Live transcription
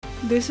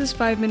This is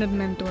 5 Minute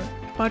Mentor,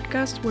 a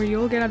podcast where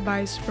you'll get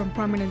advice from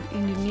prominent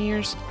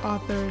engineers,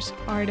 authors,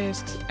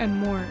 artists, and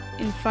more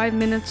in 5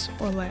 minutes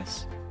or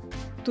less.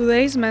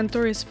 Today's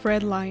mentor is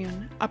Fred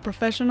Lyon, a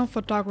professional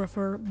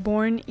photographer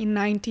born in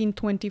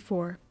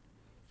 1924.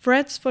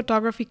 Fred's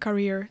photography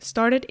career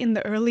started in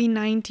the early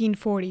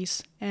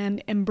 1940s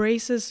and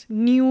embraces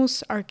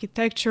news,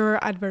 architecture,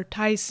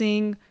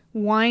 advertising,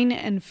 wine,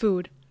 and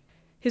food.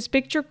 His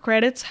picture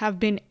credits have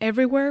been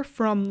everywhere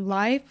from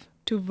Life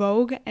to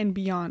Vogue and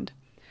beyond.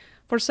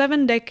 For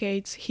 7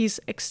 decades, he's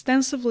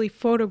extensively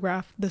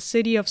photographed the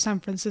city of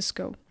San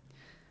Francisco.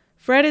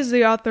 Fred is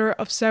the author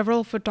of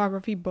several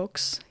photography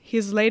books.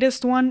 His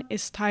latest one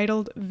is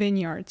titled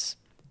Vineyards.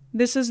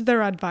 This is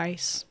their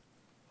advice.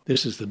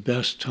 This is the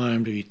best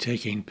time to be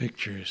taking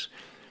pictures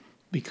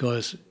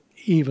because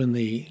even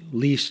the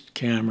least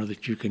camera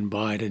that you can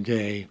buy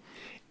today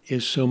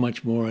is so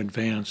much more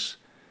advanced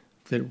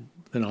than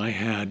I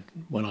had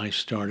when I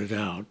started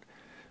out.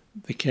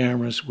 The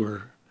cameras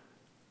were,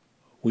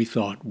 we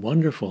thought,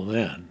 wonderful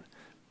then,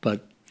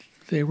 but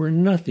they were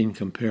nothing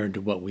compared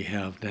to what we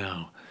have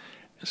now.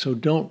 So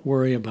don't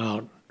worry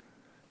about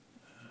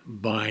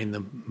buying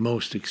the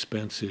most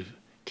expensive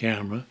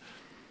camera,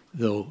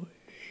 though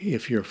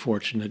if you're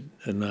fortunate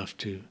enough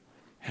to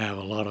have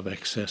a lot of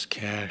excess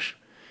cash,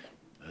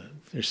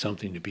 there's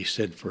something to be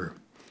said for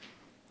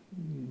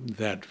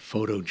that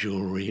photo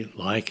jewelry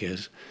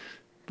Leicas.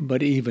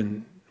 But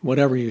even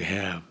whatever you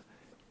have,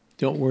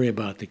 don't worry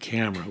about the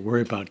camera.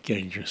 Worry about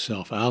getting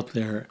yourself out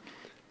there,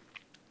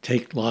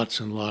 take lots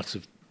and lots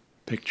of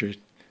pictures,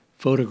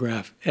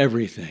 photograph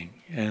everything,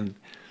 and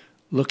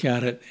look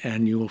at it,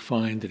 and you will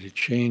find that it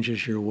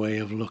changes your way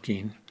of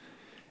looking.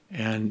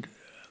 And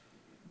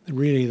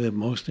really the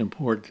most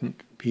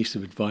important piece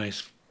of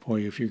advice for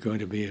you if you're going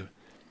to be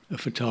a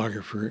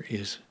photographer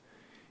is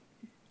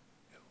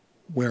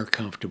wear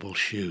comfortable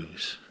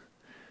shoes.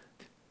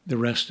 The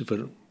rest of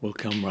it will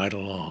come right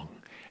along.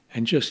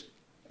 And just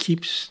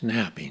keep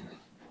snapping.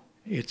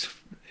 It's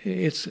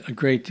a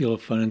great deal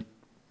of fun.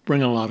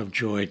 Bring a lot of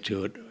joy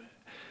to it.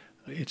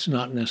 It's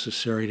not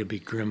necessary to be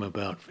grim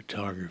about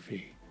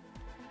photography.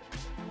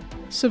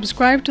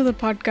 Subscribe to the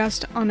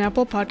podcast on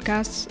Apple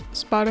Podcasts,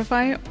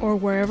 Spotify, or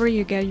wherever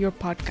you get your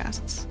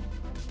podcasts.